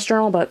and fitness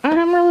journal, but I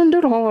haven't really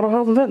doing a whole lot of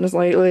health and fitness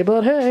lately,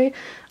 but hey.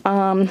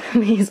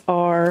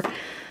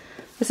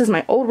 This is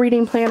my old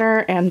reading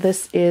planner, and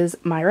this is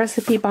my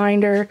recipe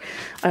binder.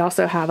 I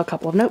also have a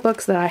couple of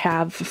notebooks that I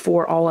have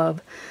for all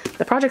of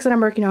the projects that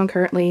I'm working on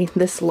currently.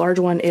 This large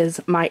one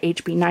is my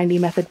HB90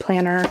 method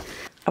planner.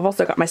 I've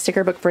also got my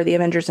sticker book for the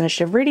Avengers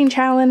Initiative reading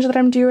challenge that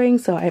I'm doing,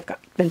 so I've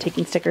been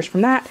taking stickers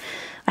from that.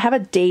 I have a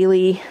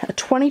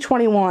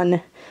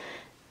 2021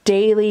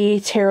 daily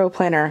tarot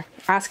planner.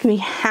 Ask me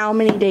how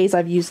many days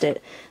I've used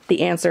it.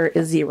 The answer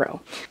is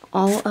 0.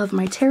 All of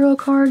my tarot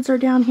cards are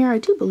down here. I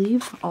do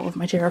believe all of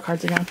my tarot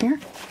cards are down here.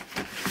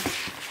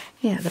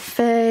 Yeah, the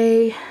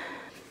Fae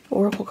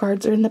Oracle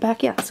cards are in the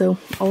back. Yeah, so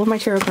all of my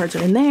tarot cards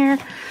are in there.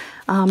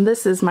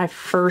 This is my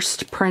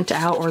first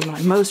printout, or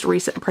my most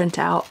recent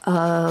printout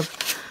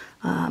of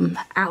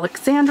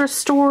Alexandra's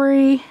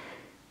story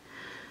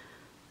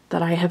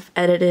that I have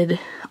edited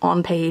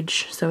on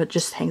page, so it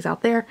just hangs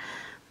out there.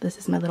 This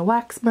is my little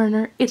wax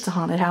burner. It's a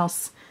haunted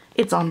house.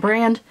 It's on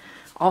brand.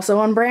 Also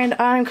on brand,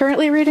 I'm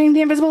currently reading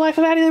The Invisible Life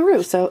of Addie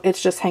LaRue, so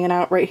it's just hanging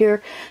out right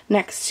here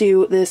next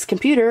to this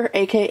computer,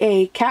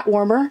 aka cat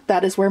warmer.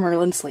 That is where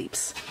Merlin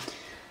sleeps.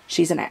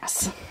 She's an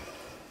ass.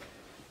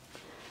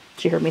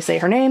 She heard me say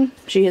her name.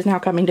 She is now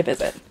coming to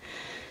visit.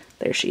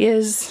 There she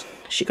is.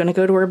 Is she going to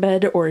go to her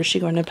bed, or is she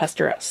going to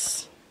pester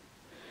us?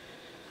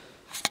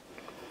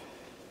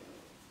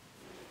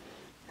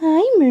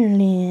 Hi,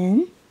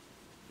 Merlin.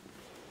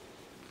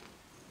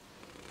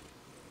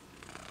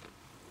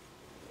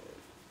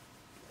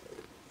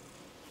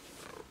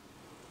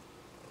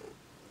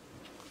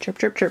 Chirp,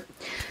 chirp, chirp.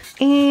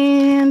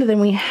 And then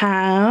we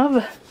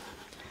have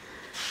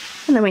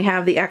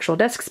the actual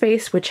desk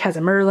space, which has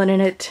a Merlin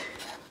in it.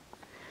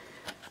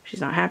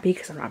 She's not happy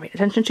because I'm not paying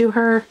attention to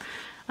her.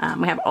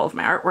 We have all of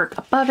my artwork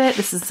above it.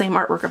 This is the same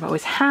artwork I've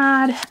always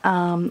had.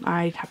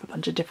 I have a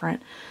bunch of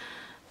different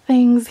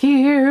things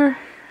here.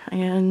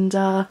 And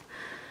I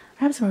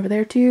have some over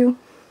there too.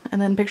 And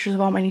then pictures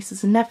of all my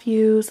nieces and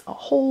nephews. A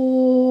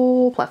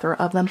whole plethora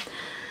of them.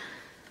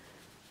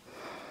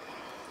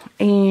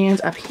 And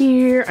up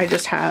here, I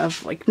just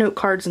have like note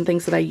cards and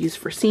things that I use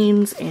for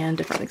scenes and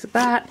different things like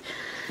that.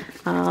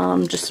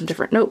 Just some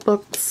different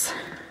notebooks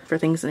for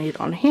things I need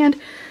on hand.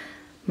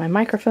 My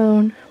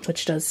microphone,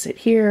 which does sit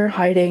here,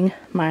 hiding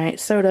my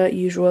soda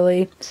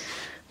usually,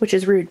 which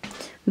is rude.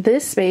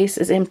 This space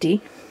is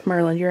empty.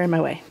 Merlin, you're in my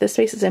way. This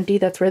space is empty.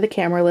 That's where the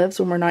camera lives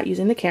when we're not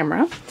using the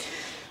camera.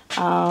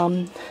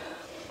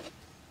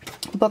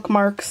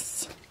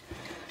 Bookmarks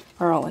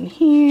are all in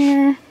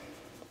here.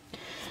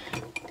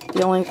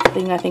 The only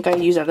thing I think I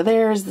use out of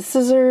there is the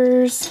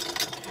scissors.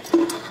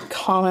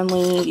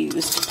 Commonly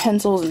used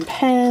pencils and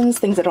pens,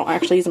 things I don't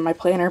actually use in my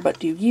planner but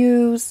do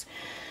use.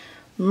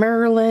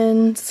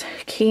 Merlin's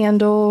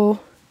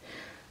candle.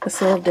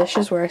 This little dish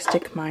is where I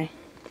stick my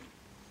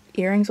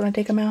earrings when I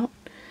take them out.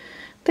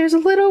 There's a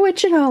little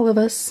witch in all of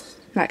us.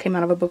 That came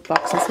out of a book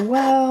box as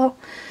well.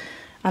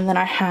 And then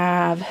I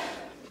have,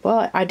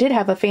 well, I did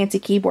have a fancy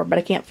keyboard, but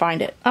I can't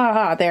find it.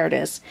 Ah, there it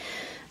is.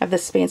 I have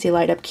this fancy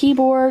light up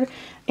keyboard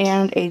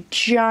and a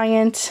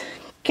giant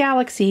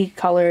galaxy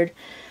colored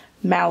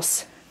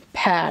mouse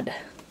pad.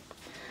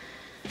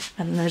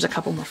 And then there's a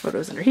couple more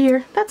photos under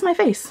here. That's my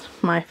face.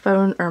 My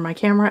phone or my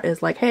camera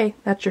is like, hey,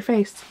 that's your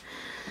face.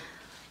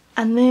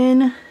 And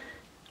then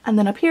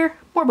up here,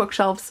 more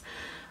bookshelves.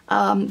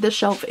 This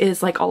shelf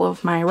is like all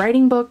of my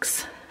writing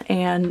books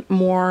and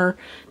more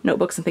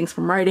notebooks and things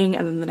from writing.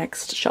 And then the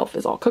next shelf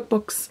is all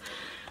cookbooks.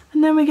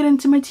 And then we get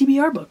into my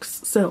TBR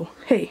books. So,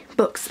 hey,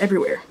 books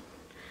everywhere.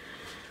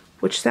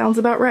 Which sounds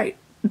about right.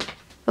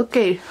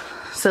 Okay,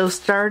 so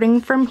starting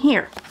from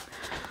here,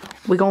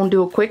 we're gonna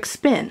do a quick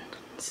spin.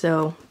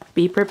 So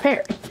be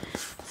prepared.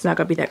 It's not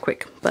gonna be that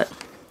quick, but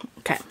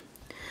okay.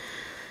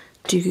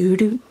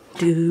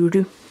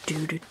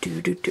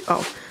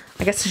 Oh,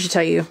 I guess I should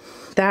tell you,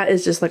 that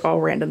is just like all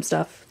random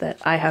stuff that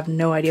I have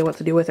no idea what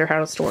to do with or how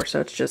to store,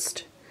 so it's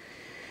just,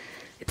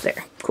 it's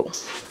there. Cool.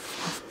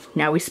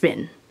 Now we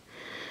spin.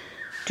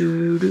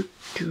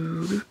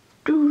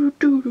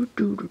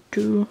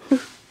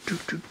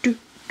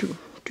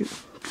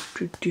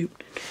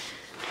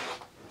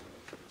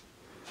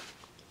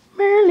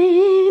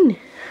 Merlin.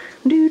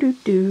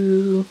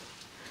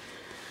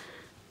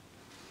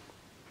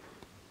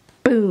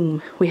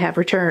 Boom, we have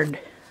returned.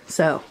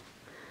 So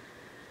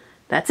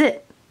that's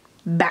it.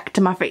 Back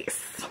to my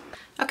face.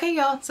 Okay,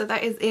 y'all, so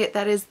that is it.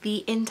 That is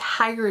the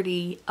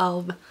entirety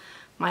of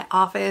my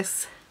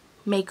office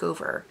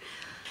makeover.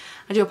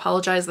 I do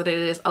apologize that it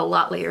is a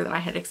lot later than I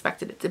had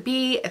expected it to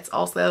be. It's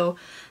also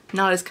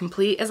not as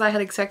complete as I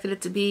had expected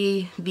it to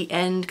be. The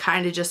end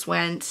kind of just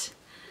went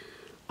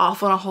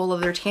off on a whole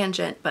other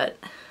tangent, but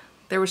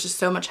there was just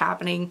so much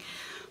happening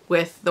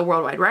with the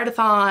Worldwide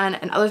Writeathon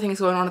and other things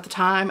going on at the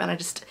time, and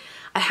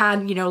I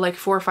had, you know, like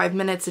 4 or 5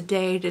 minutes a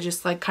day to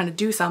just like kind of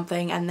do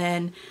something, and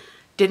then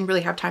didn't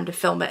really have time to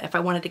film it. If I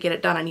wanted to get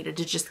it done, I needed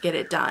to just get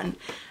it done.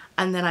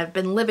 And then I've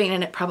been living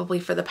in it probably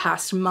for the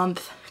past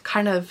month,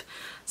 kind of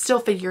still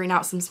figuring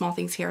out some small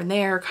things here and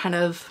there, kind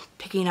of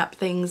picking up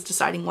things,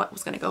 deciding what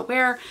was going to go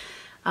where.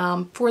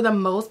 For the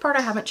most part,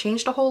 I haven't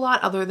changed a whole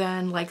lot other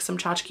than like some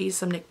tchotchkes,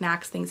 some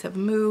knickknacks, things have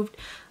moved.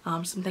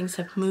 Some things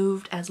have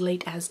moved as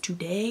late as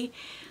today.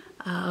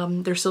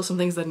 There's still some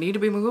things that need to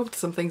be moved,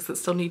 some things that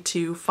still need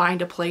to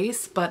find a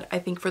place, but I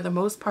think for the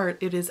most part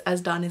it is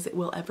as done as it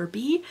will ever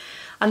be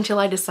until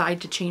I decide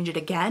to change it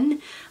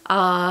again,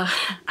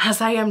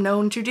 as I am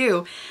known to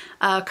do.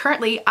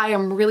 Currently I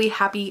am really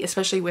happy,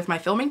 especially with my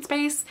filming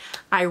space.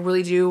 I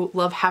really do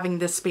love having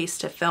this space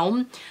to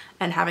film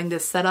and having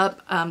this set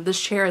up.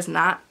 This chair is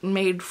not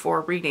made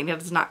for reading.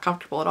 It is not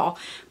comfortable at all,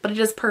 but it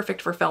is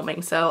perfect for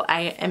filming. So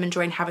I am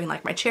enjoying having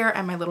like my chair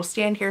and my little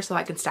stand here so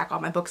I can stack all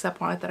my books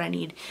up on it that I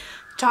need to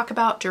talk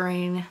about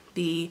during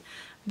the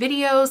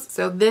videos.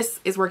 So this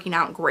is working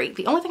out great.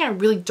 The only thing I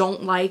really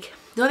don't like,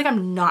 the only thing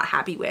I'm not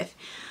happy with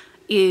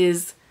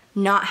is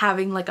not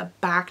having like a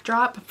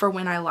backdrop for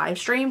when I live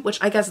stream, which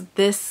I guess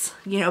this,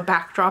 you know,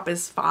 backdrop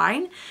is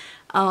fine.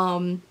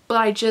 But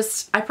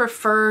I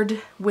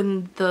preferred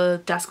when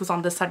the desk was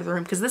on this side of the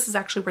room, because this is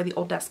actually where the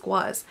old desk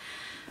was.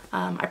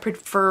 I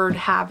preferred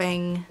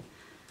having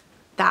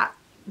that,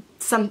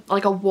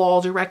 like a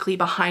wall directly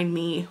behind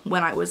me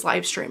when I was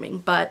live streaming,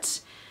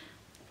 but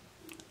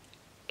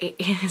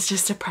it's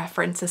just a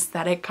preference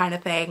aesthetic kind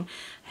of thing.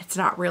 It's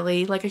not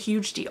really like a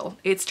huge deal.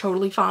 It's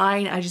totally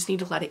fine. I just need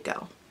to let it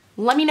go.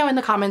 Let me know in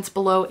the comments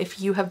below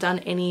if you have done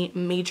any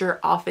major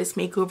office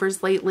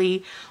makeovers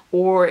lately,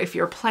 or if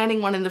you're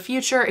planning one in the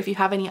future, if you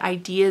have any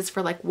ideas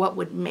for like what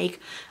would make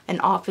an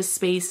office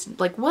space,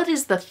 like what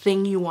is the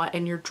thing you want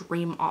in your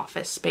dream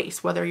office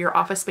space, whether your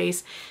office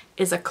space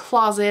is a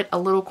closet, a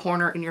little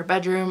corner in your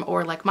bedroom,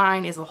 or like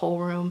mine is a whole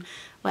room.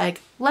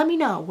 Like, let me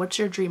know, what's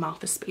your dream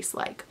office space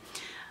like?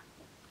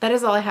 That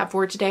is all I have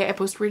for today. I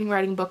post reading,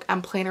 writing, book,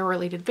 and planner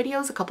related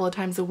videos a couple of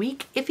times a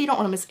week. If you don't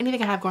want to miss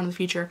anything I have going in the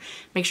future,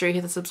 make sure you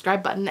hit the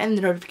subscribe button and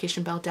the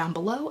notification bell down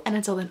below. And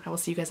until then, I will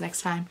see you guys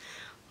next time.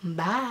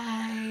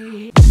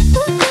 Bye.